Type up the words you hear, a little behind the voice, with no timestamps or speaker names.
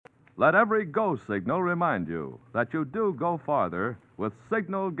Let every go signal remind you that you do go farther with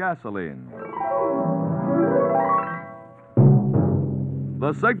Signal gasoline.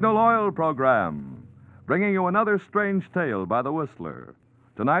 The Signal Oil Program, bringing you another strange tale by the Whistler.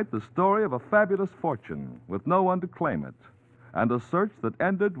 Tonight, the story of a fabulous fortune with no one to claim it, and a search that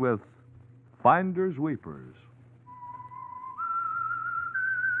ended with finders weepers.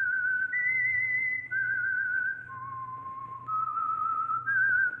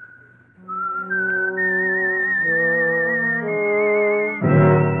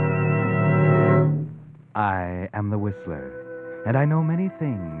 I am the Whistler, and I know many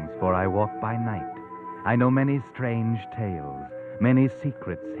things, for I walk by night. I know many strange tales, many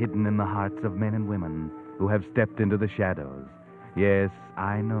secrets hidden in the hearts of men and women who have stepped into the shadows. Yes,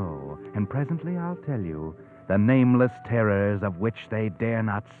 I know, and presently I'll tell you the nameless terrors of which they dare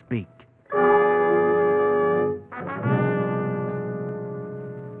not speak.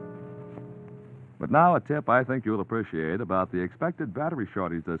 But now a tip I think you'll appreciate about the expected battery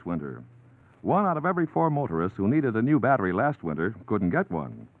shortage this winter. 1 out of every 4 motorists who needed a new battery last winter couldn't get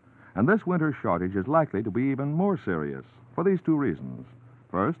one. And this winter's shortage is likely to be even more serious for these 2 reasons.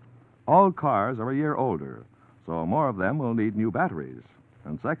 First, all cars are a year older, so more of them will need new batteries.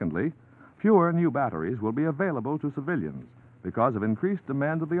 And secondly, fewer new batteries will be available to civilians because of increased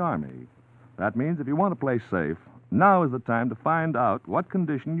demand of the Army. That means if you want to play safe, now is the time to find out what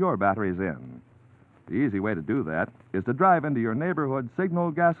condition your battery's in. The easy way to do that is to drive into your neighborhood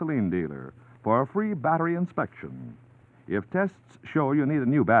Signal gasoline dealer for a free battery inspection. If tests show you need a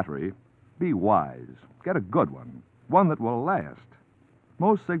new battery, be wise. Get a good one that will last.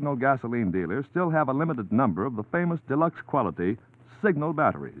 Most Signal gasoline dealers still have a limited number of the famous deluxe quality Signal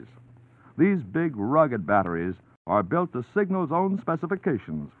batteries. These big, rugged batteries are built to Signal's own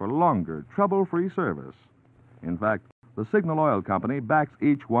specifications for longer, trouble-free service. In fact, the Signal Oil Company backs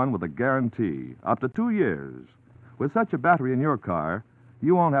each one with a guarantee, up to 2 years. With such a battery in your car,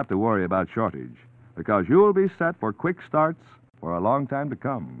 you won't have to worry about shortage, because you'll be set for quick starts for a long time to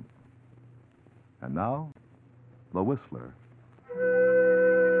come. And now, the Whistler.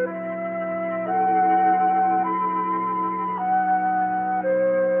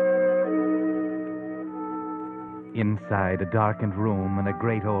 Inside a darkened room in a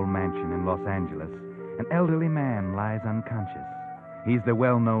great old mansion in Los Angeles, an elderly man lies unconscious. He's the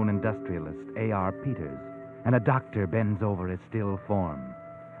well-known industrialist A.R. Peters, and a doctor bends over his still form.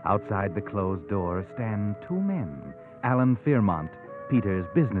 Outside the closed door stand 2 men, Alan Fairmont, Peters'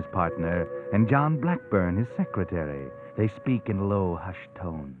 business partner, and John Blackburn, his secretary. They speak in low, hushed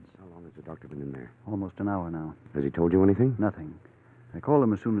tones. How long has the doctor been in there? Almost an hour now. Has he told you anything? Nothing. I called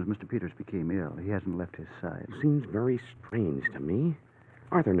him as soon as Mr. Peters became ill. He hasn't left his side. Seems very strange to me.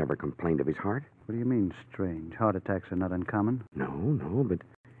 Arthur never complained of his heart. What do you mean, strange? Heart attacks are not uncommon. No, but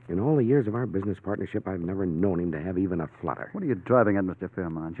in all the years of our business partnership, I've never known him to have even a flutter. What are you driving at, Mr.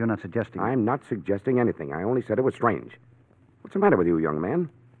 Fairmont? You're not suggesting... I'm not suggesting anything. I only said it was strange. What's the matter with you, young man?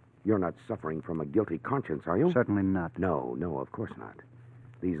 You're not suffering from a guilty conscience, are you? Certainly not. No, of course not.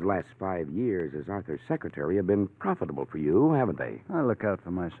 These last 5 years as Arthur's secretary have been profitable for you, haven't they? I'll look out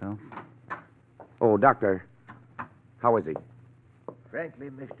for myself. Oh, Doctor, how is he? Frankly,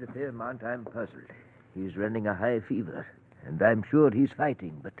 Mr. Fairmont, I'm puzzled. He's running a high fever, and I'm sure he's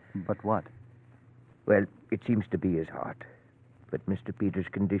fighting, but... But what? Well, it seems to be his heart. But Mr. Peters'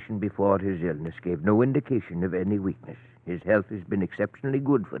 condition before his illness gave no indication of any weakness. His health has been exceptionally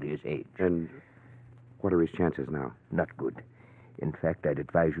good for his age. And what are his chances now? Not good. In fact, I'd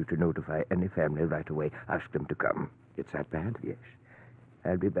advise you to notify any family right away. Ask them to come. It's that bad? Yes.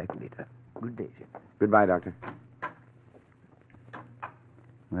 I'll be back later. Good day, sir. Goodbye, Doctor.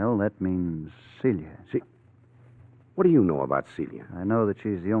 Well, that means Celia. What do you know about Celia? I know that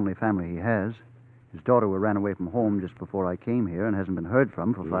she's the only family he has. His daughter ran away from home just before I came here and hasn't been heard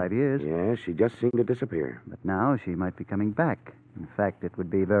from for 5 years. Yes, she just seemed to disappear. But now she might be coming back. In fact, it would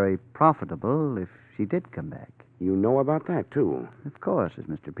be very profitable if she did come back. You know about that, too? Of course, as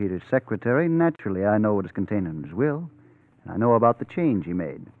Mr. Peters' secretary, naturally I know what is contained in his will, and I know about the change he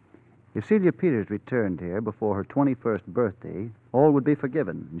made. If Celia Peters returned here before her 21st birthday, all would be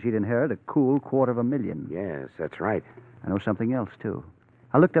forgiven, and she'd inherit a cool $250,000. Yes, that's right. I know something else, too.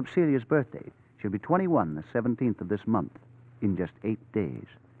 I looked up Celia's birthday. She'll be 21 the 17th of this month, in just 8 days.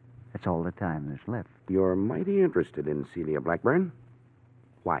 That's all the time there's left. You're mighty interested in Celia Blackburn.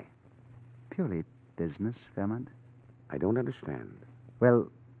 Why? Purely business, Fairmont. I don't understand. Well,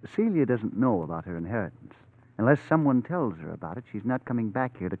 Celia doesn't know about her inheritance. Unless someone tells her about it, she's not coming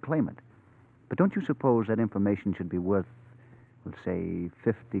back here to claim it. But don't you suppose that information should be worth, we'll say,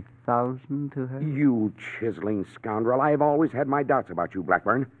 $50,000 to her? You chiseling scoundrel. I've always had my doubts about you,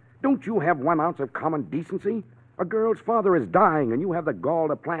 Blackburn. Don't you have 1 ounce of common decency? A girl's father is dying, and you have the gall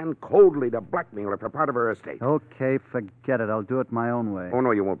to plan coldly to blackmail her for part of her estate. Okay, forget it. I'll do it my own way. Oh,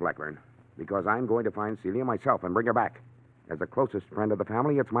 no, you won't, Blackburn. Because I'm going to find Celia myself and bring her back. As the closest friend of the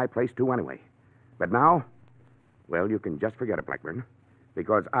family, it's my place too anyway. But now, well, you can just forget it, Blackburn.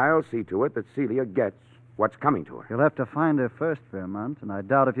 Because I'll see to it that Celia gets what's coming to her. You'll have to find her first, Fairmont, and I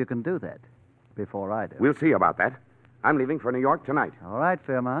doubt if you can do that before I do. We'll see about that. I'm leaving for New York tonight. All right,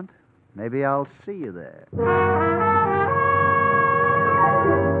 Fairmont. Maybe I'll see you there.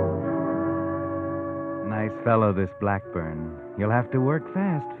 Nice fellow, this Blackburn. You'll have to work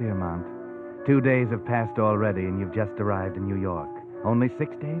fast, Fairmont. 2 days have passed already, and you've just arrived in New York. Only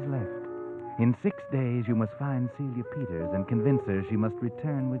 6 days left. In 6 days, you must find Celia Peters and convince her she must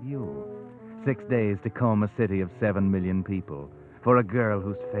return with you. 6 days to comb a city of 7 million people for a girl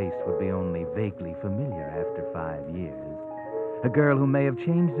whose face would be only vaguely familiar after 5 years. A girl who may have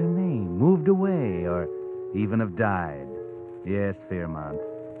changed her name, moved away, or even have died. Yes, Fairmont,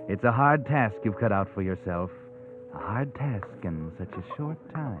 it's a hard task you've cut out for yourself. A hard task in such a short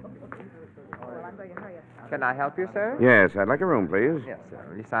time. Can I help you, sir? Yes, I'd like a room, please. Yes, sir.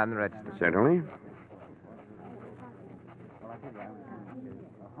 Will you sign the register? Certainly.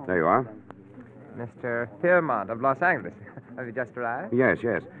 There you are. Mr. Piermont of Los Angeles. Have you just arrived? Yes,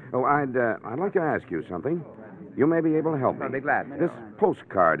 yes. Oh, I'd like to ask you something. You may be able to help me. I'll be glad to. This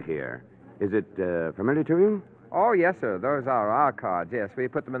postcard here, is it familiar to you? Oh, yes, sir. Those are our cards. Yes, we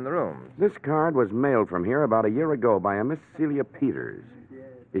put them in the rooms. This card was mailed from here about a year ago by a Miss Celia Peters.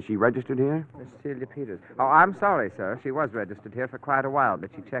 Is she registered here? Miss Celia Peters. Oh, I'm sorry, sir. She was registered here for quite a while,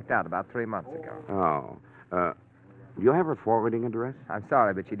 but she checked out about 3 months ago. Oh. Do you have her forwarding address? I'm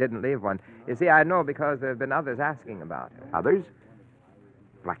sorry, but she didn't leave one. You see, I know because there have been others asking about her. Others?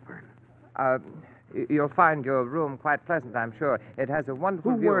 Blackburn. You'll find your room quite pleasant, I'm sure. It has a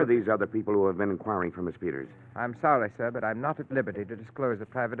wonderful Who view. were these other people who have been inquiring for Miss Peters? I'm sorry, sir, but I'm not at liberty to disclose the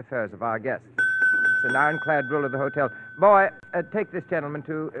private affairs of our guests. It's an ironclad rule of the hotel. Boy, take this gentleman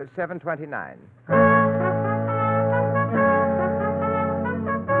to 729.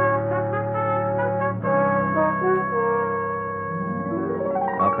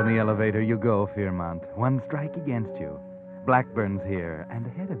 Up in the elevator you go, Fairmont. One strike against you. Blackburn's here and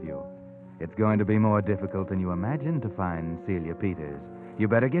ahead of you. It's going to be more difficult than you imagined to find Celia Peters. You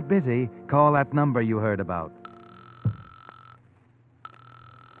better get busy. Call that number you heard about.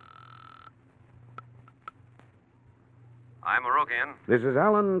 I'm Orokian. This is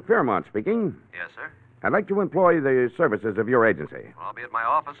Alan Fairmont speaking. Yes, sir. I'd like to employ the services of your agency. Well, I'll be at my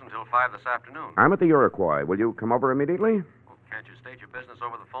office until 5 this afternoon. I'm at the Iroquois. Will you come over immediately? Well, can't you state your business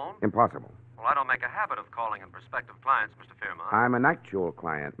over the phone? Impossible. Well, I don't make a habit of calling in prospective clients, Mr. Fairmont. I'm an actual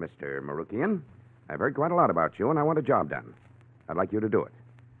client, Mr. Marukian. I've heard quite a lot about you, and I want a job done. I'd like you to do it.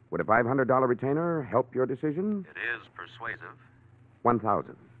 Would a $500 retainer help your decision? It is persuasive.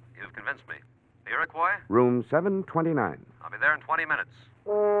 1,000. You've convinced me. The Iroquois? Room 729. I'll be there in 20 minutes.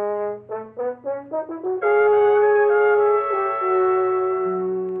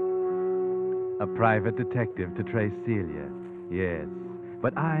 A private detective to trace Celia. Yes.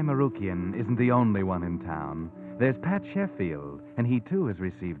 But I, Marukian, isn't the only one in town. There's Pat Sheffield, and he, too, has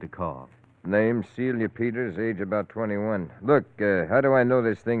received a call. Name Celia Peters, age about 21. Look, how do I know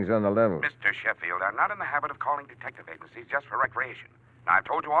this thing's on the level? Mr. Sheffield, I'm not in the habit of calling detective agencies just for recreation. Now, I've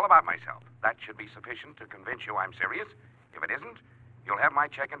told you all about myself. That should be sufficient to convince you I'm serious. If it isn't, you'll have my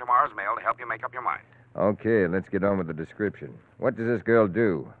check in tomorrow's mail to help you make up your mind. Okay, let's get on with the description. What does this girl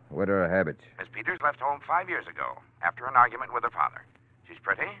do? What are her habits? Miss Peters left home 5 years ago after an argument with her father. She's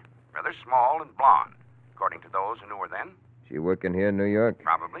pretty, rather small, and blonde, according to those who knew her then. She working here in New York?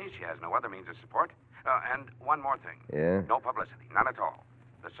 Probably. She has no other means of support. And one more thing. Yeah? No publicity. None at all.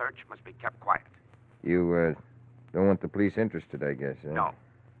 The search must be kept quiet. You, don't want the police interested, I guess, huh? No.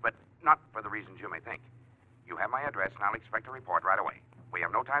 But not for the reasons you may think. You have my address, and I'll expect a report right away. We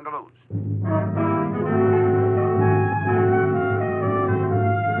have no time to lose.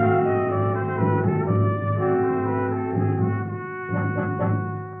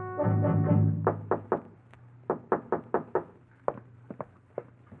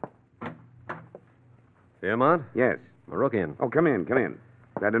 Fairmont? Yes. Orokian. Oh, come in, come in.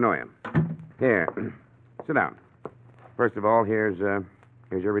 Glad to know you. Here. Sit down. First of all, here's your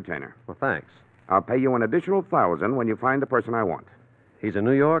retainer. Well, thanks. I'll pay you an additional 1,000 when you find the person I want. He's in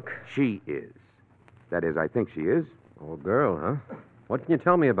New York? She is. That is, I think she is. Oh, girl, huh? What can you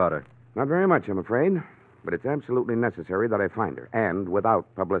tell me about her? Not very much, I'm afraid. But it's absolutely necessary that I find her, and without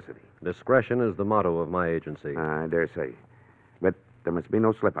publicity. Discretion is the motto of my agency. I dare say. But there must be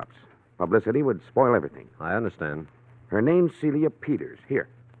no slip-ups. Publicity would spoil everything. I understand. Her name's Celia Peters. Here.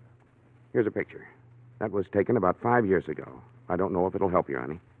 Here's a picture. That was taken about 5 years ago. I don't know if it'll help you,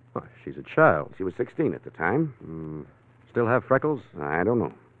 honey. Oh, she's a child. She was 16 at the time. Still have freckles? I don't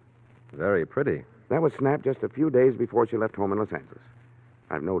know. Very pretty. That was snapped just a few days before she left home in Los Angeles.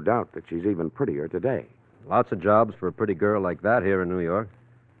 I've no doubt that she's even prettier today. Lots of jobs for a pretty girl like that here in New York.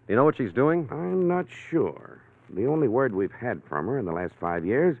 Do you know what she's doing? I'm not sure. The only word we've had from her in the last 5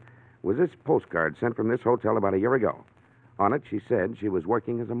 years was this postcard sent from this hotel about a year ago. On it, she said she was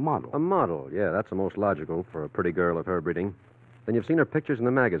working as a model. A model, yeah, that's the most logical for a pretty girl of her breeding. Then you've seen her pictures in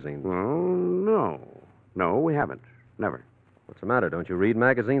the magazines. Oh, no. No, we haven't. Never. What's the matter? Don't you read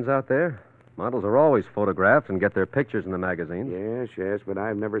magazines out there? Models are always photographed and get their pictures in the magazines. Yes, but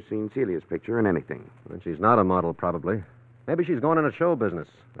I've never seen Celia's picture in anything. And she's not a model, probably. Maybe she's going into show business.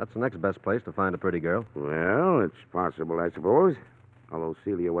 That's the next best place to find a pretty girl. Well, it's possible, I suppose. Although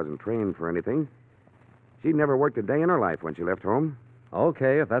Celia wasn't trained for anything. She'd never worked a day in her life when she left home.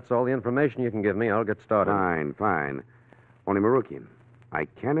 Okay, if that's all the information you can give me, I'll get started. Fine. Only, Marukian, I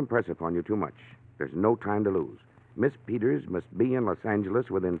can't impress upon you too much. There's no time to lose. Miss Peters must be in Los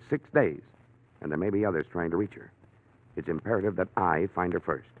Angeles within 6 days, and there may be others trying to reach her. It's imperative that I find her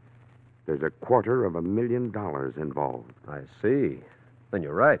first. There's $250,000 involved. I see. Then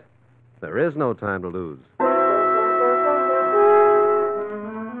you're right. There is no time to lose.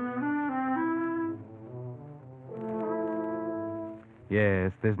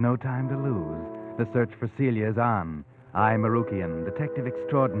 Yes, there's no time to lose. The search for Celia is on. I, Marukian, detective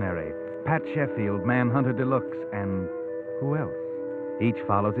extraordinary, Pat Sheffield, manhunter deluxe, and who else? Each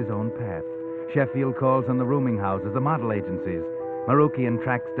follows his own path. Sheffield calls on the rooming houses, the model agencies. Marukian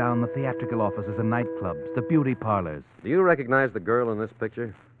tracks down the theatrical offices and nightclubs, the beauty parlors. Do you recognize the girl in this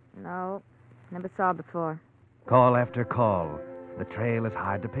picture? No, never saw her before. Call after call. The trail is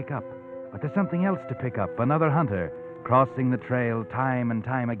hard to pick up, but there's something else to pick up. Another hunter, crossing the trail time and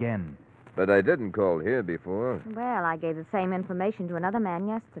time again. But I didn't call here before. Well, I gave the same information to another man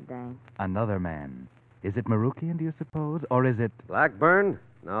yesterday. Another man. Is it Marukian, do you suppose? Or is it... Blackburn?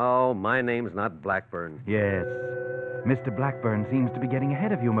 No, my name's not Blackburn. Yes. Mr. Blackburn seems to be getting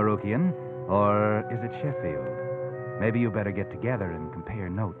ahead of you, Marukian. Or is it Sheffield? Maybe you better get together and compare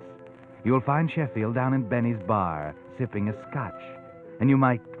notes. You'll find Sheffield down in Benny's bar, sipping a scotch. And you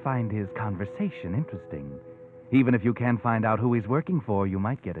might find his conversation interesting. Even if you can't find out who he's working for, you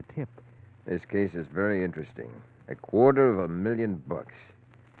might get a tip. This case is very interesting. $250,000.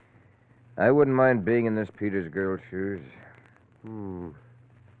 I wouldn't mind being in this Peters girl's shoes.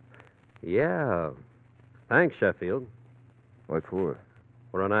 Yeah. Thanks, Sheffield. What for?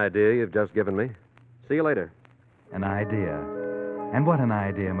 For an idea you've just given me. See you later. An idea. And what an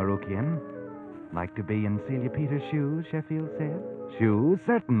idea, Marukian. Like to be in Celia Peters' shoes, Sheffield said. Shoes?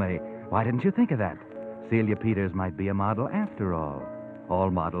 Certainly. Why didn't you think of that? Celia Peters might be a model after all. All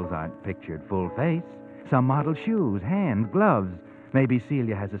models aren't pictured full face. Some model shoes, hands, gloves. Maybe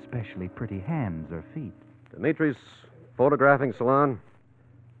Celia has especially pretty hands or feet. Dimitri's photographing salon.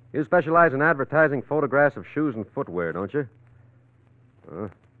 You specialize in advertising photographs of shoes and footwear, don't you?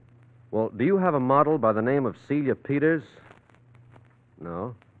 Well, do you have a model by the name of Celia Peters?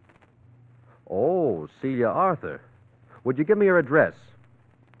 No. Oh, Celia Arthur. Would you give me your address?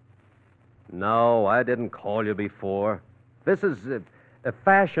 No, I didn't call you before. This is a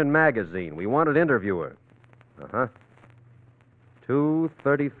fashion magazine. We wanted to interview her.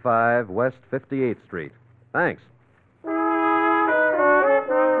 235 West 58th Street. Thanks.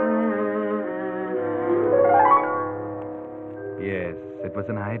 Yes, it was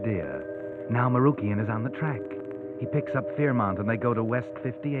an idea. Now Marukian is on the track. He picks up Fairmont and they go to West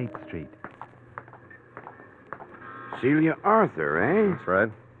 58th Street. Celia Arthur, eh? That's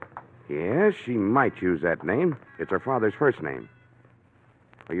right. Yes, she might use that name. It's her father's first name.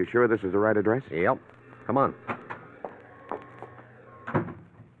 Are you sure this is the right address? Yep. Come on.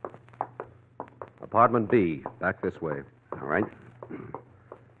 Apartment B, back this way. All right.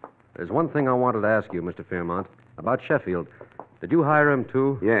 There's one thing I wanted to ask you, Mr. Fairmont, about Sheffield. Did you hire him,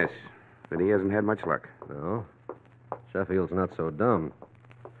 too? Yes, but he hasn't had much luck. No. Sheffield's not so dumb.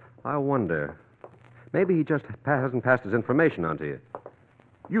 I wonder. Maybe he just hasn't passed his information on to you.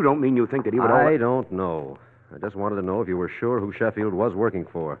 You don't mean you think that he would... I don't know. I just wanted to know if you were sure who Sheffield was working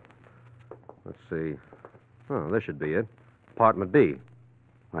for. Let's see. Oh, this should be it. Apartment B.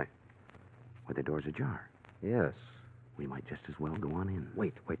 Why, the door's ajar. Yes. We might just as well go on in.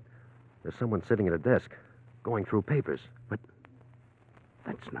 Wait. There's someone sitting at a desk, going through papers. But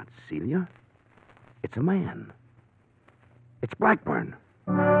that's not Celia. It's a man. It's Blackburn.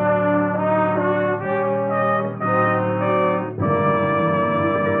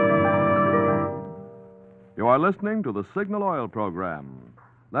 You are listening to the Signal Oil program.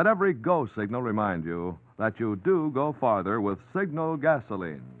 Let every go signal remind you that you do go farther with Signal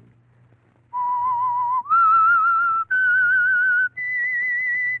gasoline.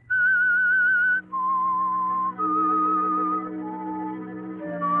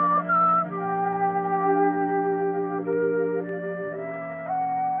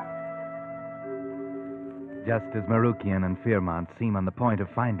 Just as Marukian and Fairmont seem on the point of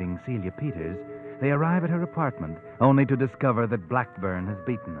finding Celia Peters, they arrive at her apartment, only to discover that Blackburn has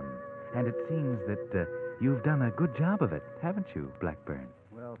beaten them. And it seems that you've done a good job of it, haven't you, Blackburn?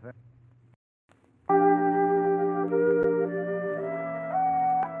 Well,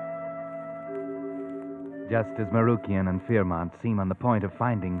 Just as Marukian and Fairmont seem on the point of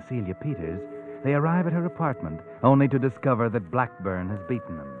finding Celia Peters, they arrive at her apartment, only to discover that Blackburn has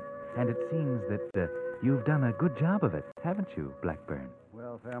beaten them. And it seems that you've done a good job of it, haven't you, Blackburn?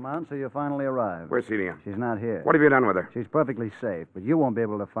 Well, Fairmont, so you finally arrived. Where's Celia? She's not here. What have you done with her? She's perfectly safe, but you won't be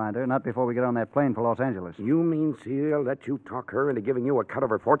able to find her, not before we get on that plane for Los Angeles. You mean Celia let you talk her into giving you a cut of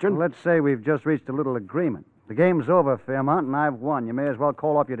her fortune? Well, let's say we've just reached a little agreement. The game's over, Fairmont, and I've won. You may as well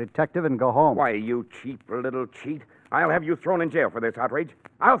call up your detective and go home. Why, you cheap little cheat. I'll have you thrown in jail for this outrage.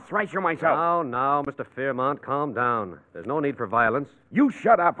 I'll thrash you myself. Now, Mr. Fairmont, calm down. There's no need for violence. You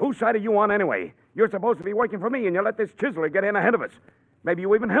shut up. Whose side are you on anyway? You're supposed to be working for me, and you let this chiseler get in ahead of us. Maybe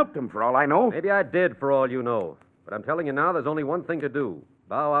you even helped him, for all I know. Maybe I did, for all you know. But I'm telling you now, there's only one thing to do.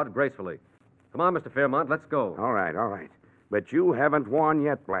 Bow out gracefully. Come on, Mr. Fairmont, let's go. All right. But you haven't won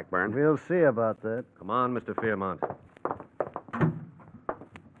yet, Blackburn. We'll see about that. Come on, Mr. Fairmont.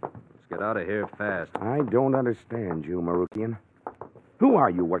 Let's get out of here fast. I don't understand you, Marukian. Who are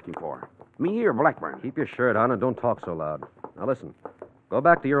you working for? Me or Blackburn? Keep your shirt on and don't talk so loud. Now listen. Go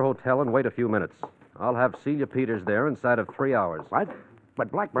back to your hotel and wait a few minutes. I'll have Celia Peters there inside of 3 hours. What?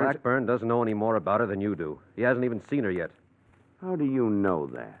 But Blackburn doesn't know any more about her than you do. He hasn't even seen her yet. How do you know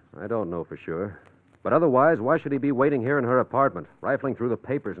that? I don't know for sure. But otherwise, why should he be waiting here in her apartment, rifling through the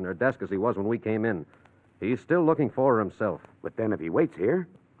papers in her desk as he was when we came in? He's still looking for her himself. But then if he waits here,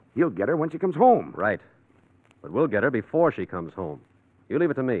 he'll get her when she comes home. Right. But we'll get her before she comes home. You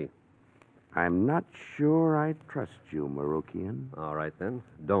leave it to me. I'm not sure I trust you, Marukian. All right, then.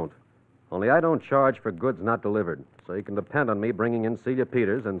 Don't. Only I don't charge for goods not delivered, so you can depend on me bringing in Celia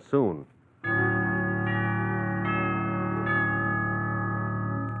Peters, and soon.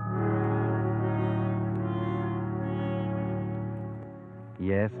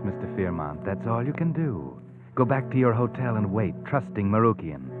 Yes, Mr. Fairmont, that's all you can do. Go back to your hotel and wait, trusting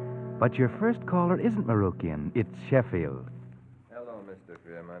Marukian. But your first caller isn't Marukian, it's Sheffield. Hello, Mr.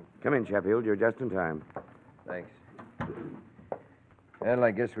 Fairmont. Come in, Sheffield. You're just in time. Thanks. Well,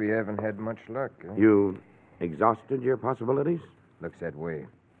 I guess we haven't had much luck. Huh? You exhausted your possibilities? Looks that way.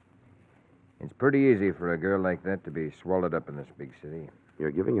 It's pretty easy for a girl like that to be swallowed up in this big city.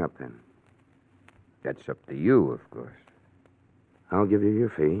 You're giving up, then? That's up to you, of course. I'll give you your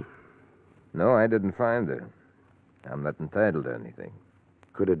fee. No, I didn't find her. I'm not entitled to anything.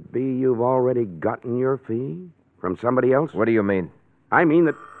 Could it be you've already gotten your fee? From somebody else? What do you mean? I mean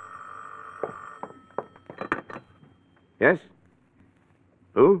that... Yes?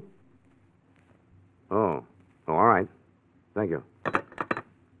 Who? Oh, all right. Thank you.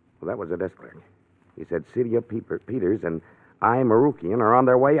 Well, that was a desk clerk. He said Celia Peters and I, Marukian, are on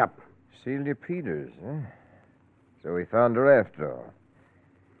their way up. Celia Peters, huh? So we found her after all.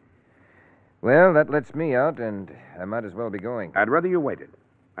 Well, that lets me out, and I might as well be going. I'd rather you waited.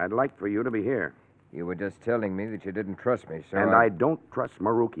 I'd like for you to be here. You were just telling me that you didn't trust me, so... And I don't trust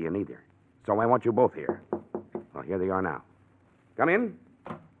Marukian either. So I want you both here. Well, here they are now. Come in.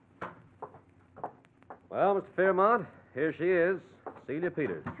 Well, Mr. Fairmont, here she is, Celia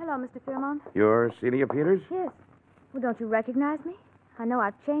Peters. Hello, Mr. Fairmont. You're Celia Peters? Yes. Well, don't you recognize me? I know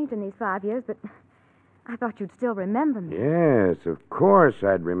I've changed in these 5 years, but I thought you'd still remember me. Yes, of course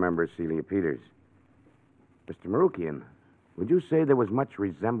I'd remember Celia Peters. Mr. Marukian, would you say there was much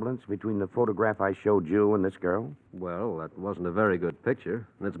resemblance between the photograph I showed you and this girl? Well, that wasn't a very good picture,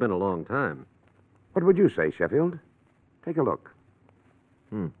 and it's been a long time. What would you say, Sheffield? Take a look.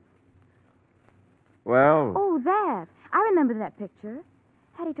 Well... Oh, that. I remember that picture.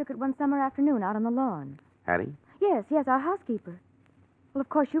 Hattie took it one summer afternoon out on the lawn. Hattie? Yes, our housekeeper. Well, of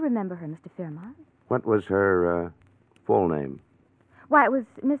course you remember her, Mr. Fairmont. What was her full name? Why, it was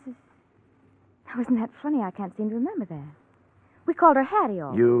Mrs... Oh, isn't that funny? I can't seem to remember that. We called her Hattie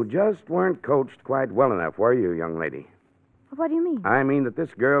always. You just weren't coached quite well enough, were you, young lady? What do you mean? I mean that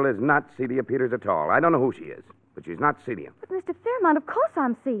this girl is not Celia Peters at all. I don't know who she is, but she's not Celia. But, Mr. Fairmont, of course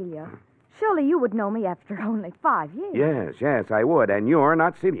I'm Celia. Surely you would know me after only 5 years. Yes, I would, and you're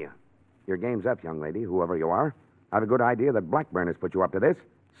not Celia. Your game's up, young lady, whoever you are. I've a good idea that Blackburn has put you up to this,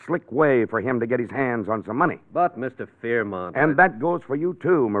 slick way for him to get his hands on some money. But, Mr. Fairmont... And that goes for you,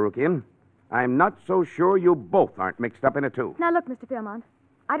 too, Marukian. I'm not so sure you both aren't mixed up in it, too. Now, look, Mr. Fairmont.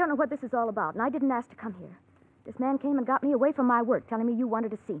 I don't know what this is all about, and I didn't ask to come here. This man came and got me away from my work, telling me you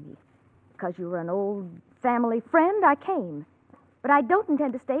wanted to see me. Because you were an old family friend, I came. But I don't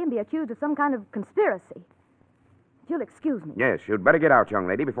intend to stay and be accused of some kind of conspiracy. If you'll excuse me. Yes, you'd better get out, young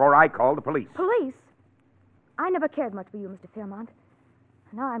lady, before I call the police. Police? I never cared much for you, Mr. Fairmont.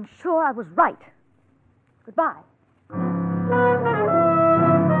 And now I'm sure I was right. Goodbye.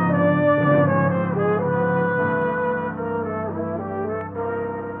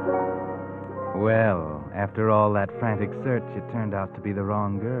 Well, after all that frantic search, it turned out to be the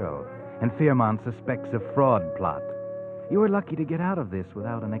wrong girl. And Fairmont suspects a fraud plot. You were lucky to get out of this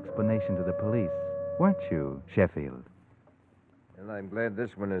without an explanation to the police, weren't you, Sheffield? Well, I'm glad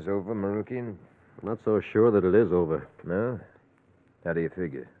this one is over, Marukian. I'm not so sure that it is over. No? How do you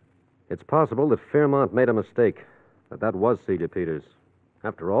figure? It's possible that Fairmont made a mistake, that was Celia Peters.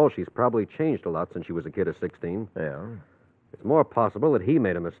 After all, she's probably changed a lot since she was a kid of 16. Yeah? It's more possible that he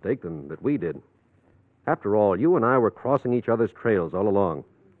made a mistake than that we did. After all, you and I were crossing each other's trails all along.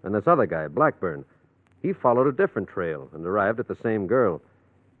 And this other guy, Blackburn, he followed a different trail and arrived at the same girl.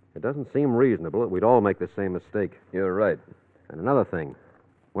 It doesn't seem reasonable that we'd all make the same mistake. You're right. And another thing.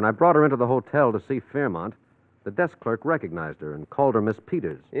 When I brought her into the hotel to see Fairmont, the desk clerk recognized her and called her Miss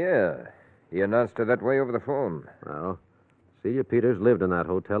Peters. Yeah. He announced her that way over the phone. Well, Celia Peters lived in that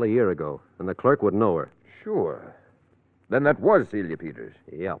hotel a year ago, and the clerk would know her. Sure. Then that was Celia Peters.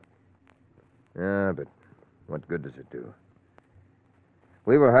 Yeah. Ah, but what good does it do?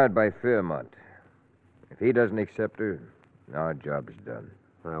 We were hired by Fairmont. If he doesn't accept her, our job is done.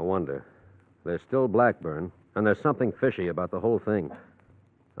 I wonder. There's still Blackburn, and there's something fishy about the whole thing.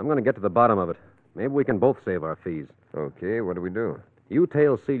 I'm going to get to the bottom of it. Maybe we can both save our fees. Okay, what do we do? You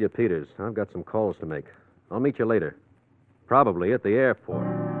tail Celia Peters. I've got some calls to make. I'll meet you later. Probably at the airport.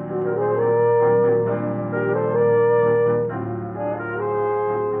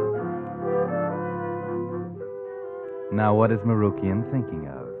 Now, what is Marukian thinking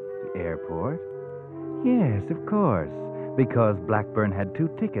of? The airport? Yes, of course. Because Blackburn had 2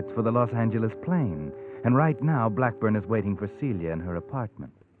 tickets for the Los Angeles plane. And right now, Blackburn is waiting for Celia in her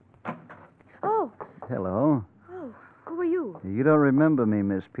apartment. Oh, Hello. who are you? You don't remember me,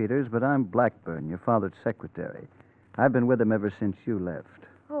 Miss Peters, but I'm Blackburn, your father's secretary. I've been with him ever since you left.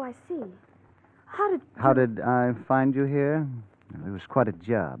 Oh, I see. How did I find you here? Well, it was quite a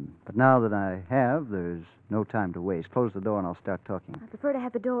job. But now that I have, there's no time to waste. Close the door and I'll start talking. I prefer to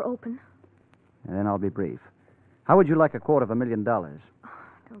have the door open. And then I'll be brief. How would you like $250,000?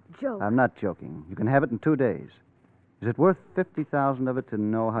 Don't joke. I'm not joking. You can have it in 2 days. Is it worth 50,000 of it to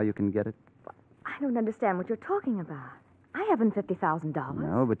know how you can get it? I don't understand what you're talking about. I haven't $50,000.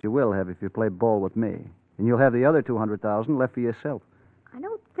 No, but you will have if you play ball with me. And you'll have the other 200,000 left for yourself. I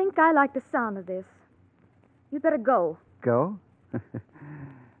don't think I like the sound of this. You'd better go. Go? I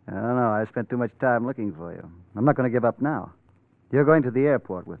don't know. I spent too much time looking for you. I'm not going to give up now. You're going to the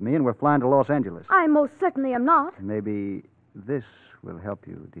airport with me, and we're flying to Los Angeles. I most certainly am not. Maybe this will help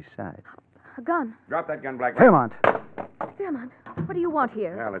you decide. A gun. Drop that gun, Blackburn. Fairmont. Fairmont, what do you want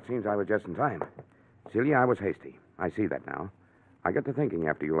here? Well, it seems I was just in time. Celia, I was hasty. I see that now. I got to thinking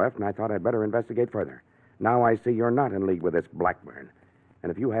after you left, and I thought I'd better investigate further. Now I see you're not in league with this Blackburn.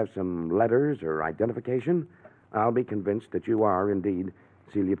 And if you have some letters or identification, I'll be convinced that you are indeed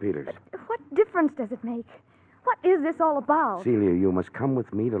Celia Peters. But what difference does it make? What is this all about? Celia, you must come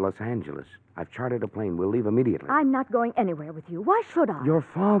with me to Los Angeles. I've chartered a plane. We'll leave immediately. I'm not going anywhere with you. Why should I? Your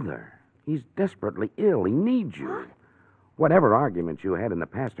father. He's desperately ill. He needs you. What? Whatever arguments you had in the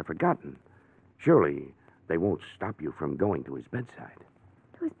past are forgotten. Surely they won't stop you from going to his bedside.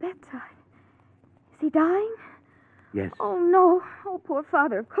 To his bedside? Is he dying? Yes. Oh, no. Oh, poor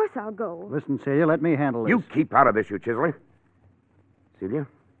father. Of course I'll go. Listen, Celia, let me handle this. You keep out of this, you chiseler. Celia,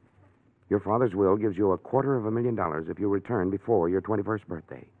 your father's will gives you $250,000 if you return before your 21st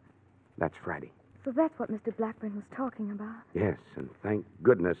birthday. That's Friday. So that's what Mr. Blackburn was talking about. Yes, and thank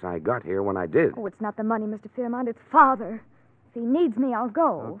goodness I got here when I did. Oh, it's not the money, Mr. Fairmont. It's father. If he needs me, I'll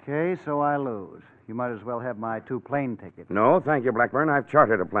go. Okay, so I lose. You might as well have my 2 plane tickets. No, thank you, Blackburn. I've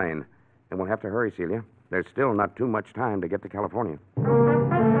chartered a plane. And we'll have to hurry, Celia. There's still not too much time to get to California.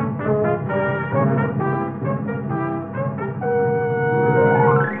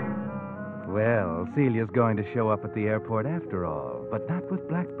 Well, Celia's going to show up at the airport after all, but not with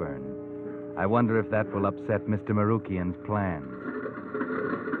Blackburn. I wonder if that will upset Mr. Marukian's plans.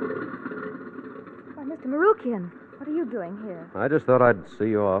 Why, Mr. Marukian, what are you doing here? I just thought I'd see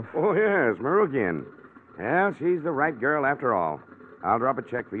you off. Oh, yes, Marukian. Well, she's the right girl after all. I'll drop a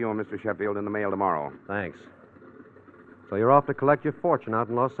check for you and Mr. Sheffield in the mail tomorrow. Thanks. So you're off to collect your fortune out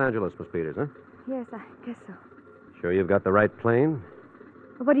in Los Angeles, Miss Peters, huh? Yes, I guess so. Sure you've got the right plane?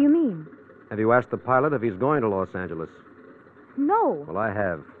 What do you mean? Have you asked the pilot if he's going to Los Angeles? No. Well, I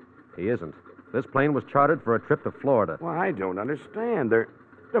have. He isn't. This plane was chartered for a trip to Florida. Well, I don't understand. There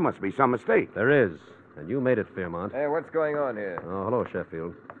must be some mistake. There is. And you made it, Fairmont. Hey, what's going on here? Oh, hello,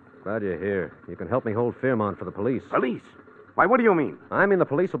 Sheffield. Glad you're here. You can help me hold Fairmont for the police. Police? Why, what do you mean? I mean the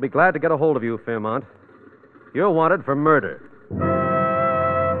police will be glad to get a hold of you, Fairmont. You're wanted for murder.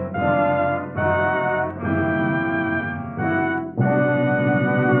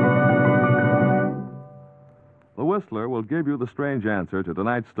 The Whistler will give you the strange answer to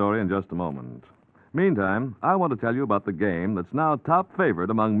tonight's story in just a moment. Meantime, I want to tell you about the game that's now top favorite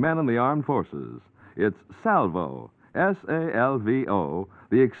among men in the armed forces. It's Salvo, S-A-L-V-O,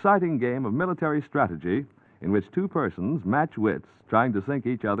 the exciting game of military strategy in which two persons match wits trying to sink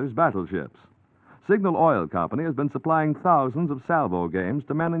each other's battleships. Signal Oil Company has been supplying thousands of Salvo games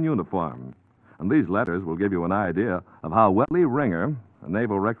to men in uniform. And these letters will give you an idea of how Welly Ringer, a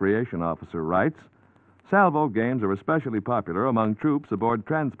naval recreation officer, writes, Salvo games are especially popular among troops aboard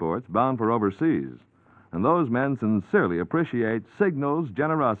transports bound for overseas, and those men sincerely appreciate Signal's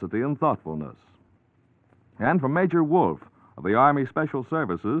generosity and thoughtfulness. And from Major Wolf of the Army Special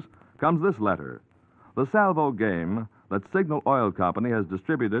Services comes this letter. The Salvo game that Signal Oil Company has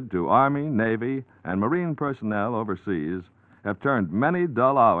distributed to Army, Navy, and Marine personnel overseas have turned many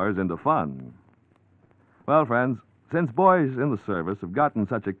dull hours into fun. Well, friends, since boys in the service have gotten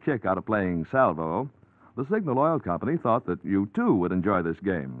such a kick out of playing Salvo, the Signal Oil Company thought that you, too, would enjoy this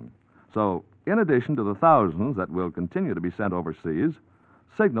game. So, in addition to the thousands that will continue to be sent overseas,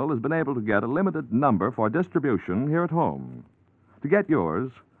 Signal has been able to get a limited number for distribution here at home. To get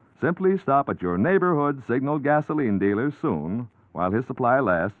yours, simply stop at your neighborhood Signal gasoline dealer soon, while his supply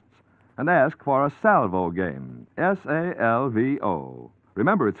lasts, and ask for a Salvo game, S-A-L-V-O.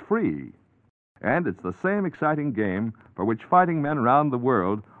 Remember, it's free. And it's the same exciting game for which fighting men around the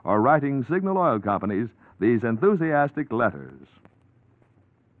world are writing Signal Oil Companies these enthusiastic letters.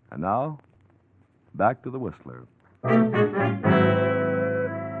 And now, back to the Whistler.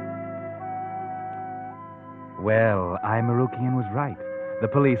 Well, Marukian was right. The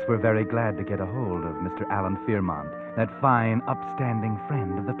police were very glad to get a hold of Mr. Alan Fairmont, that fine, upstanding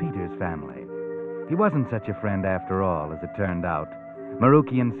friend of the Peters family. He wasn't such a friend after all, as it turned out.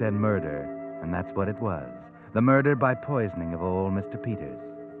 Marukian said murder, and that's what it was. The murder by poisoning of old Mr. Peters.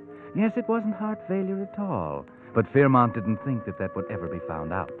 Yes, it wasn't heart failure at all, but Fairmont didn't think that would ever be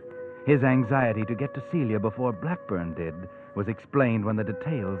found out. His anxiety to get to Celia before Blackburn did was explained when the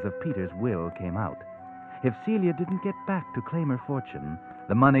details of Peters' will came out. If Celia didn't get back to claim her fortune,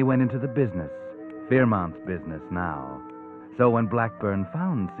 the money went into the business, Fairmont's business now. So when Blackburn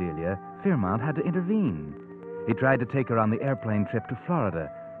found Celia, Fairmont had to intervene. He tried to take her on the airplane trip to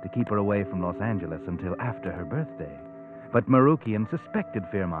Florida to keep her away from Los Angeles until after her birthday. But Marukian suspected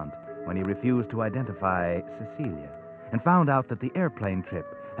Fairmont when he refused to identify Cecilia and found out that the airplane trip,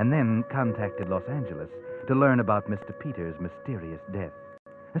 and then contacted Los Angeles to learn about Mr. Peters' mysterious death.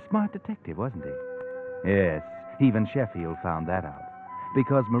 A smart detective, wasn't he? Yes, even Sheffield found that out,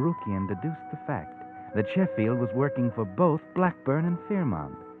 because Marukian deduced the fact that Sheffield was working for both Blackburn and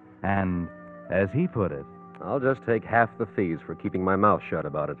Fairmont. And, as he put it, I'll just take half the fees for keeping my mouth shut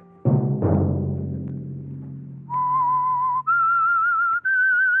about it.